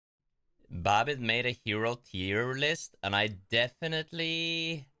Babbitt made a hero tier list, and I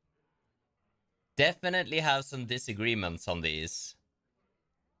definitely have some disagreements on these.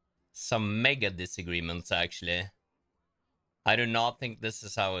 Some mega disagreements, actually. I do not think this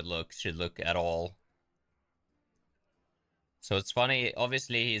is how it should look at all. So it's funny,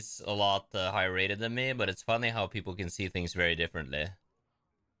 obviously he's a lot higher rated than me, but it's funny how people can see things very differently.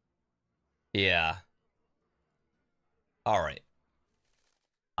 Yeah. Alright.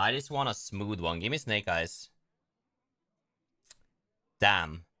 I just want a smooth one. Give me Snake Eyes.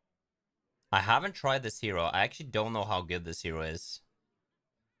 Damn. I haven't tried this hero. I actually don't know how good this hero is.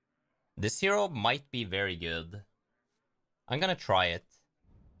 This hero might be very good. I'm gonna try it.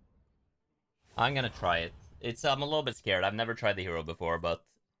 I'm a little bit scared. I've never tried the hero before, but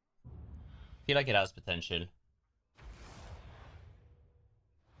I feel like it has potential.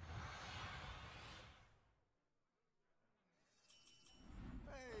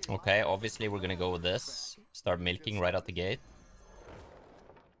 Okay, obviously we're gonna go with this. Start milking right out the gate.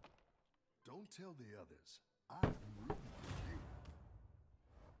 Don't tell the others. I'm rooting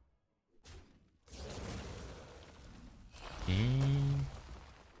for you.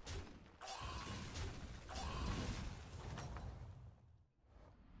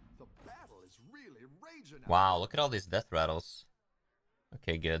 The battle is really raging. Wow, look at all these death rattles.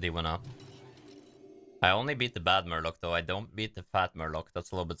 Okay, good, he went up. I only beat the bad Murloc, though. I don't beat the fat Murloc. That's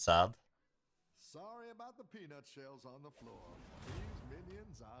a little bit sad. Sorry about the peanut shells on the floor. These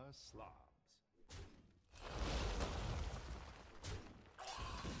minions are slobs.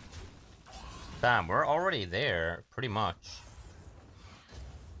 Damn, we're already there, pretty much.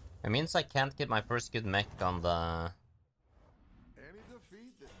 It means I can't get my first good mech on the... Any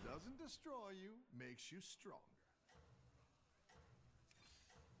defeat that doesn't destroy you makes you stronger.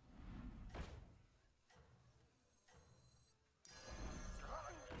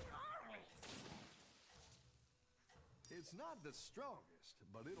 It's not the strongest,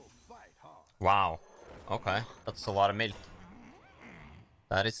 but it'll fight hard. Wow. Okay, that's a lot of milk.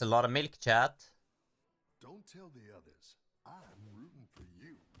 That is a lot of milk, chat. Don't tell the others. I'm rooting for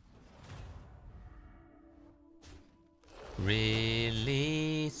you.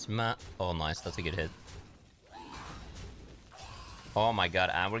 Release my... Oh, nice. That's a good hit. Oh my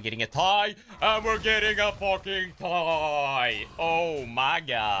god, and we're getting a tie! And we're getting a fucking tie! Oh my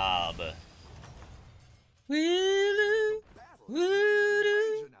god. Woo-doo,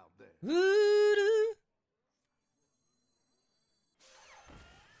 woo-doo, woo-doo.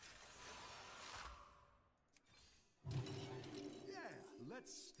 Yeah,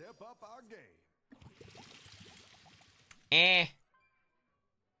 let's step up our game.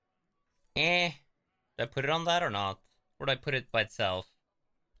 Did I put it on that or not? Or did I put it by itself?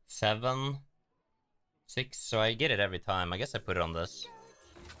 7, 6, so I get it every time. I guess I put it on this.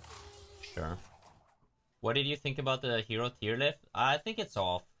 Sure. What did you think about the hero tier list? I think it's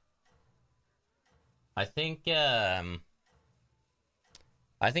off. I think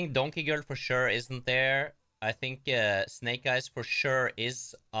Donkey Girl for sure isn't there. I think Snake Eyes for sure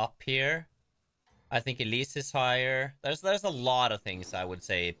is up here. I think Elise is higher. There's a lot of things I would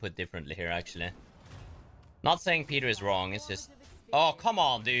say put differently here, actually. Not saying Peter is wrong, it's just... Oh, come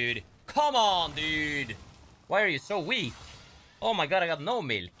on, dude! Come on, dude! Why are you so weak? Oh my god, I got no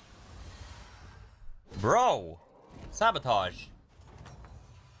milk. Bro! Sabotage!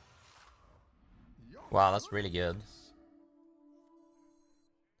 Wow, that's really good.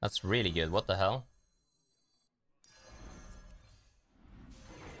 That's really good. What the hell?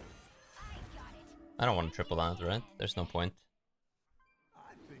 I don't want to triple that, right? There's no point.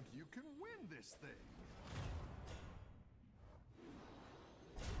 I think you can win this thing.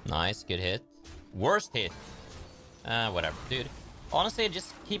 Nice, good hit. Worst hit. Whatever, dude. Honestly,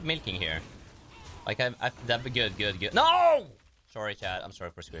 just keep milking here. Like, that'd be good. No! Sorry, chat. I'm sorry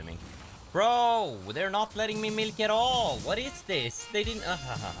for screaming. Bro, they're not letting me milk at all. What is this? They didn't...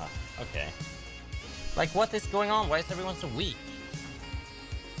 Okay. Like, what is going on? Why is everyone so weak?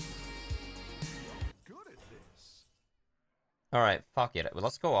 Alright, fuck it. Well,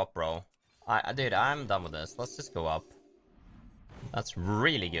 let's go up, bro. Dude, I'm done with this. Let's just go up. That's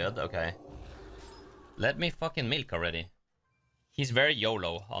really good. Okay. Let me fucking milk already. He's very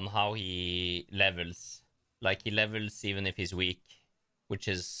YOLO on how he levels. Like, he levels even if he's weak. Which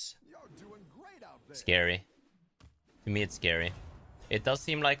is... scary. To me, it's scary. It does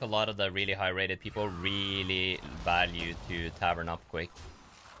seem like a lot of the really high-rated people really value to tavern up quick.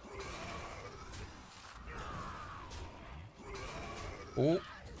 Ooh.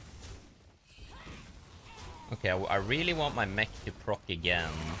 Okay, I really want my mech to proc again.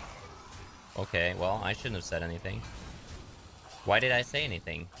 Okay, well, I shouldn't have said anything. Why did I say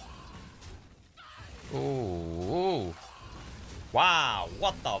anything? Ooh, ooh. Wow,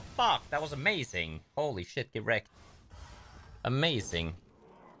 what the fuck? That was amazing. Holy shit, get wrecked. Amazing.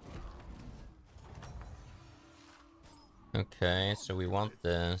 Okay, so we want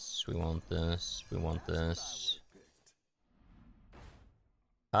this, we want this, we want this.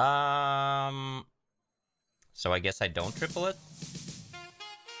 So I guess I don't triple it?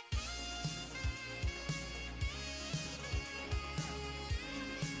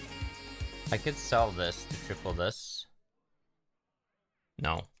 I could sell this to triple this.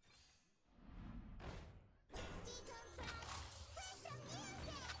 No.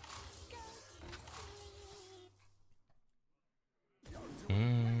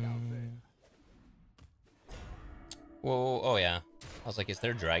 Whoa, oh yeah. I was like, is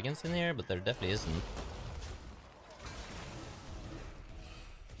there dragons in here? But there definitely isn't.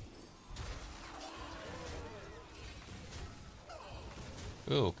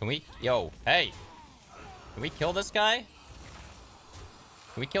 Ooh, can we... Yo, hey! Can we kill this guy?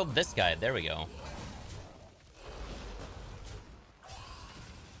 Can we kill this guy? There we go.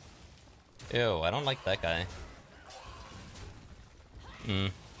 Ew, I don't like that guy.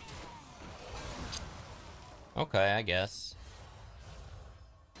 Okay, I guess.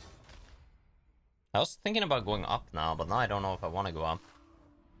 I was thinking about going up now, but now I don't know if I want to go up.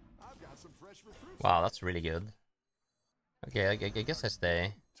 Wow, that's really good. Okay, I guess I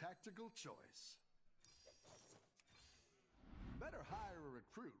stay. Tactical choice. Better hire a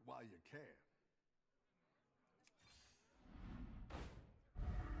recruit while you can.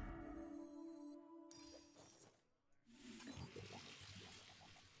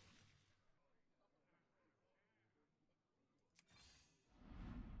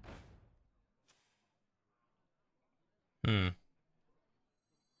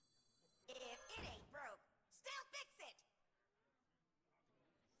 If it ain't broke, still fix it.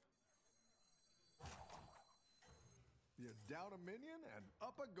 You're down a minion and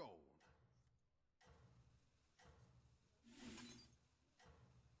up a gold.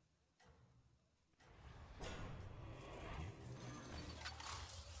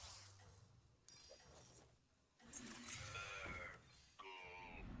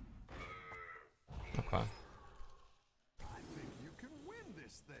 Okay. I think you can win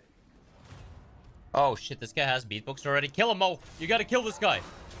this thing. Oh shit, this guy has beatbox already. Kill him, Mo! You gotta kill this guy!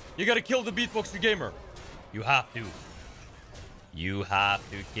 You gotta kill the beatboxer gamer! You have to. You have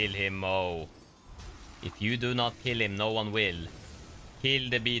to kill him, Mo. If you do not kill him, no one will. Kill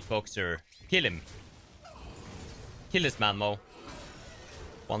the beatboxer. Kill him. Kill this man, Mo.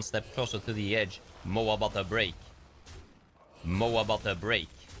 One step closer to the edge. Mo about to break. Mo about to break.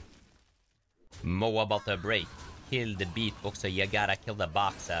 Mo about to break. Kill the beatboxer. You gotta kill the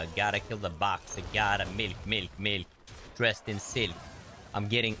boxer. Gotta kill the boxer. Gotta milk, milk, milk. Dressed in silk. I'm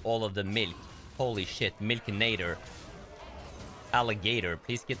getting all of the milk. Holy shit. Milkinator. Alligator.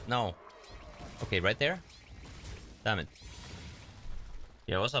 Please get... No. Okay, right there? Damn it.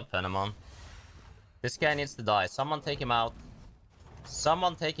 Yeah, what's up, Phenomon? This guy needs to die. Someone take him out.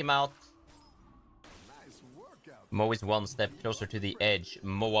 Someone take him out. Nice workout. Mo is one step closer to the edge.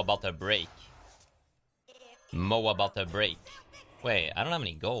 Mo about to break. Mo about to break. Wait, I don't have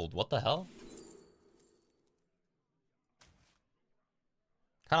any gold. What the hell?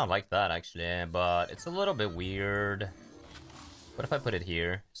 Kind of like that, actually, but it's a little bit weird. What if I put it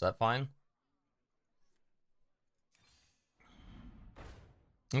here? Is that fine?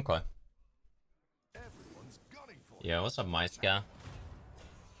 Okay. Everyone's gunning for Yeah, what's up, Maiska?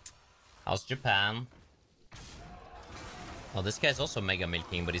 How's Japan? Oh, this guy's also mega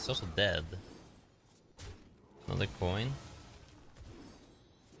milking, but he's also dead. Another coin.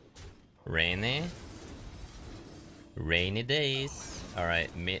 Rainy. Rainy days. Alright,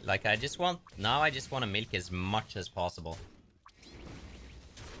 like I just want... Now I just want to milk as much as possible.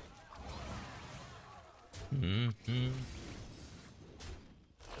 Mm-hmm.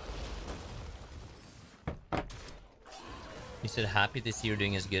 You said happy to see you're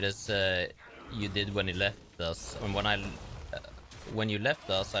doing as good as you did when you left us. And when you left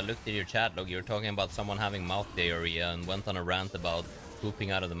us, I looked at your chat log. You were talking about someone having mouth diarrhea and went on a rant about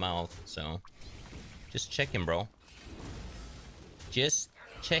pooping out of the mouth. So, just checking, bro. Just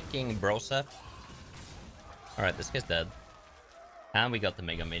checking, brosep. Alright, this guy's dead. And we got the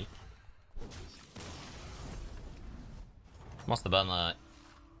mega milk. Must have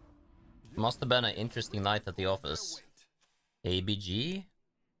been an interesting night at the office. ABG?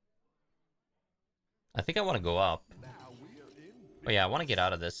 I think I want to go up. Oh yeah, I want to get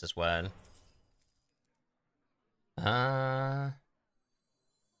out of this as well.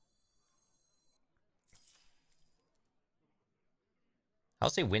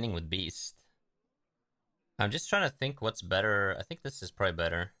 How's he winning with Beast? I'm just trying to think what's better. I think this is probably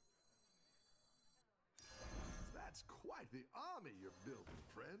better. That's quite the army you're building,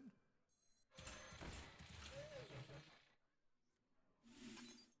 friend.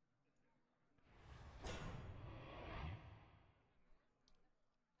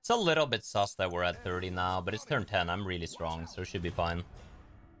 It's a little bit sus that we're at 30 now, but it's turn 10. I'm really strong, so it should be fine.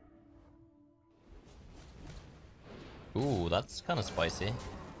 Ooh, that's kind of spicy.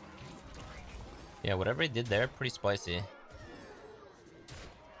 Yeah, whatever he did there, pretty spicy.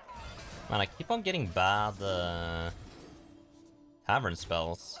 Man, I keep on getting bad tavern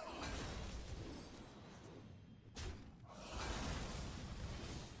spells.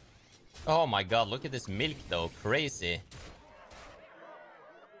 Oh my god, look at this milk though. Crazy.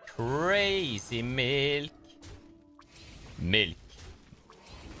 Crazy milk. Milk.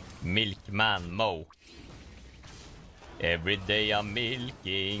 Milkman Mo. Every day I'm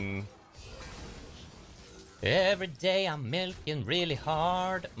milking. Every day I'm milking really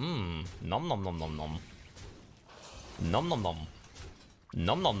hard. Mmm. Nom nom nom nom nom. Nom nom nom.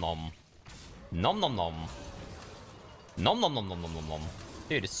 Nom nom nom. Nom nom nom. Nom nom nom nom nom nom nom.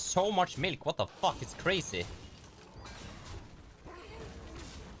 Dude, it's so much milk. What the fuck? It's crazy.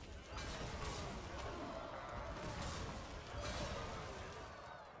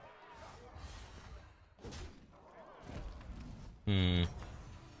 Hmm.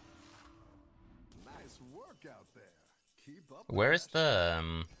 Nice work out there. Keep up. Where's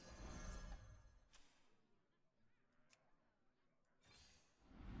the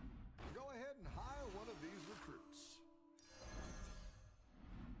Go ahead and hire one of these recruits.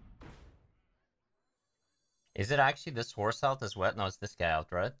 Is it actually this horse out as well? No, it's this guy out,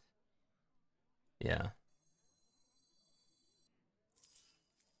 right? Yeah.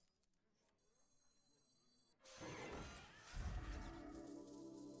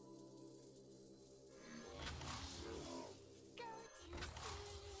 Go to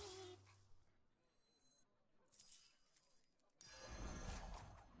sleep.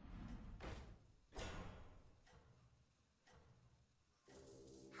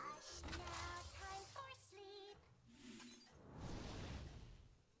 Hush now, time for sleep.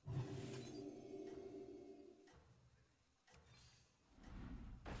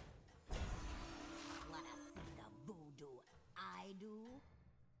 Wanna see the voodoo I do?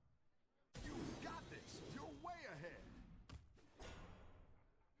 You got this. You're way ahead.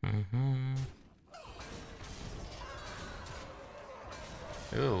 Mm-hmm.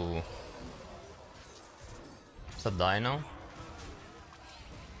 Ooh. It's a dino.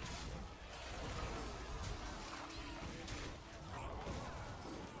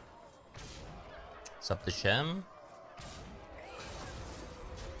 It's up to Shem.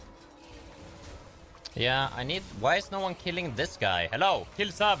 Yeah, I need... Why is no one killing this guy? Hello,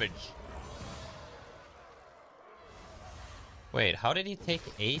 kill Savage. Wait, how did he take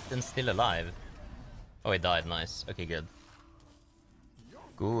 8 and still alive? Oh, he died. Nice. Okay, good.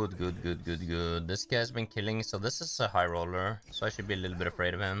 Good, good, good, good, good. This guy's been killing, so this is a high roller, so I should be a little bit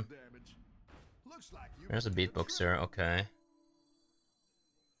afraid of him. Damage. Looks like you There's a made beatboxer, okay.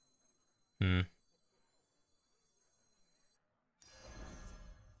 Hmm.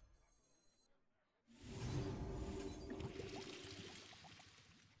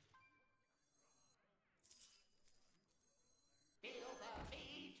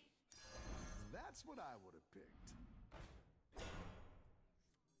 That's what I would have picked.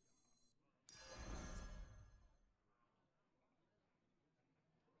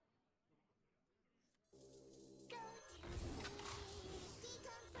 Go to sleep.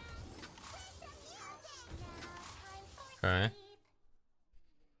 Decompress. Play some music. Now time for Okay. sleep.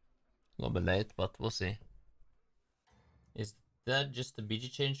 A little bit late, but we'll see. Is that just a BG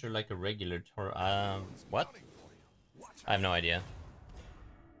change or like a regular tour? What? I have no idea.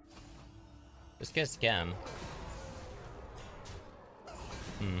 This guy's scam.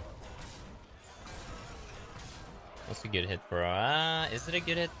 Hmm. That's a good hit for us. Is it a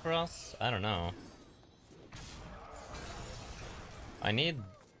good hit for us? I don't know. I need...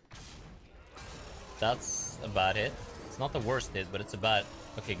 That's a bad hit. It's not the worst hit, but it's a bad...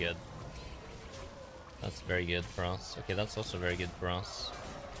 Okay, good. That's very good for us. Okay, that's also very good for us.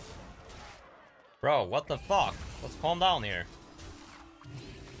 Bro, what the fuck? Let's calm down here.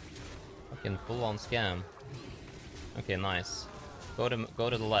 Fucking full on scam. Okay, nice. Go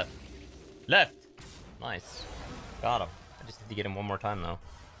to the left. Left! Nice. Got him. I just need to get him one more time now.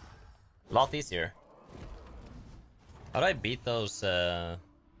 A lot easier. How do I beat those You're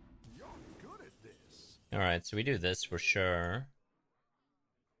good at this. Alright, so we do this for sure.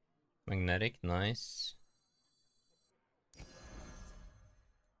 Magnetic, nice.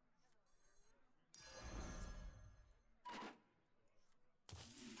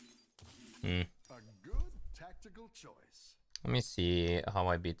 Hmm. A good tactical choice. Let me see how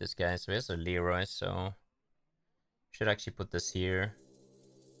I beat this guy. So he has a Leroy, so... Should actually put this here.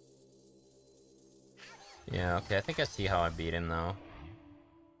 Yeah, okay, I think I see how I beat him now.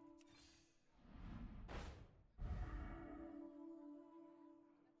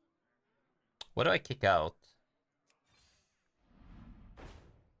 What do I kick out?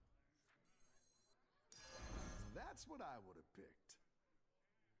 That's what I would have picked.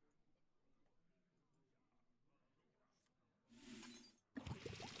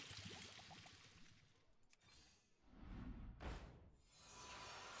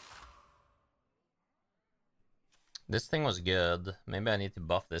 This thing was good. Maybe I need to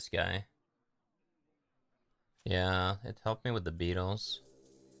buff this guy. Yeah, it helped me with the beetles.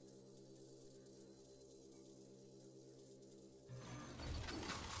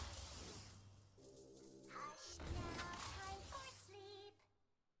 Hush now, time for sleep.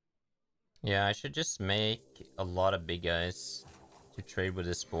 Yeah, I should just make a lot of big guys to trade with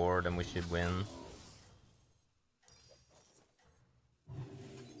this board and we should win.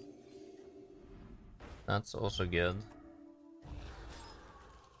 That's also good.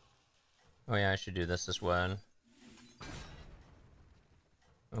 Oh yeah, I should do this as well.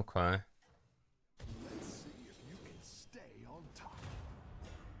 Okay. Let's see if you can stay on top.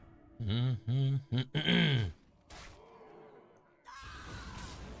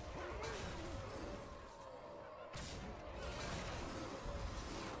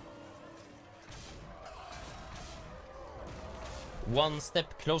 One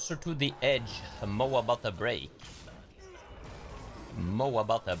step closer to the edge. Mo about to break. Mo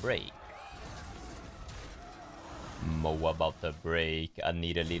about to break. Mo about to break. I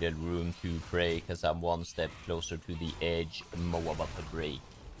need a little room to pray, cause I'm one step closer to the edge. Mo about to break.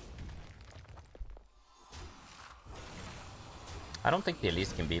 I don't think the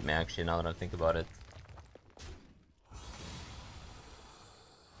Elise can beat me actually, now that I think about it.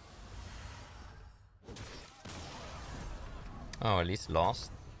 Oh, Elise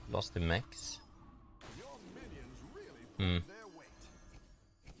lost. Lost to Mex. Your minions really Hmm. pulled their weight.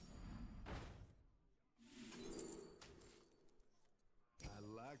 I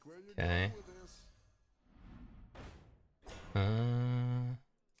like where you're Okay. going with this.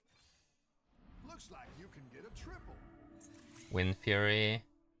 Looks like you can get a triple. Wind Fury.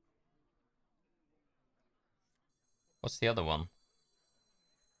 What's the other one?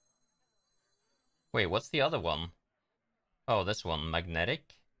 Wait, what's the other one? Oh, this one.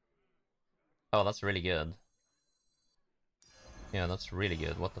 Magnetic? Oh, that's really good. Yeah, that's really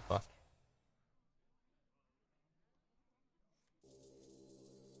good. What the fuck?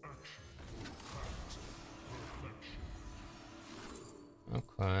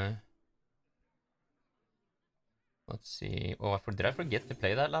 Okay. Let's see. Oh, did I forget to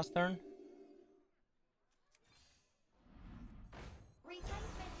play that last turn? Replacement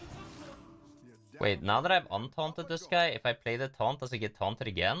detected. You're Wait, down now that I've to untaunted this go. guy, if I play the taunt, does it get taunted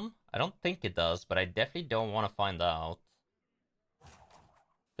again? I don't think it does, but I definitely don't want to find out.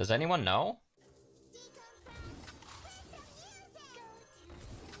 Does anyone know?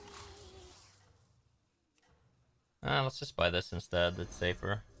 Let's just buy this instead, it's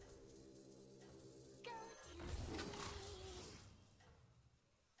safer.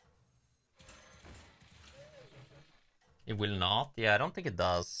 It will not? Yeah, I don't think it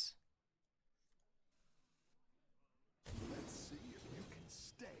does. Let's see if you can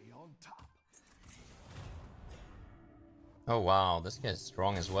stay on top. Oh wow, this guy's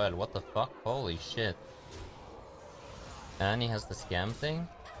strong as well. What the fuck? Holy shit. And he has the scam thing?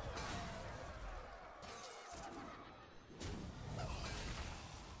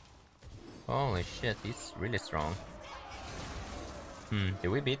 Holy shit, he's really strong. Did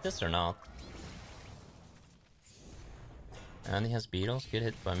we beat this or not? And he has beetles? Good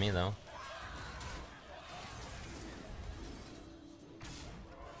hit by me though.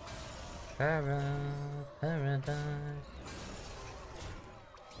 Paradise.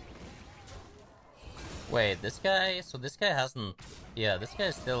 Wait, this guy... So this guy hasn't... Yeah, this guy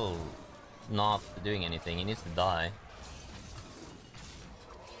is still not doing anything. He needs to die.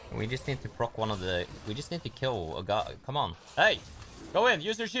 We just need to proc one of the... We just need to kill a guy. Come on. Hey! Go in!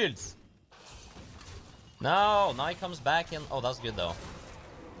 Use your shields! No! Now he comes back in... Oh, that's good though.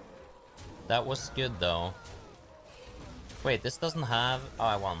 That was good though. Wait, this doesn't have... Oh,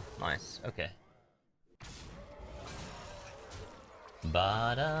 I won. Nice. Okay.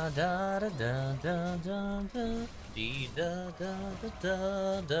 Ba da da da da da da da dee da da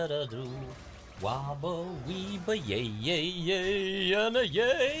da da da do. Wabba weeba yay yay yay and a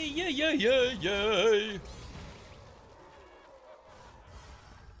yay yay yay yay yay.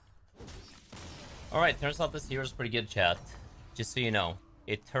 Alright, turns out this hero's pretty good, chat. Just so you know.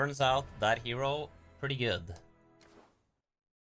 It turns out that hero, pretty good.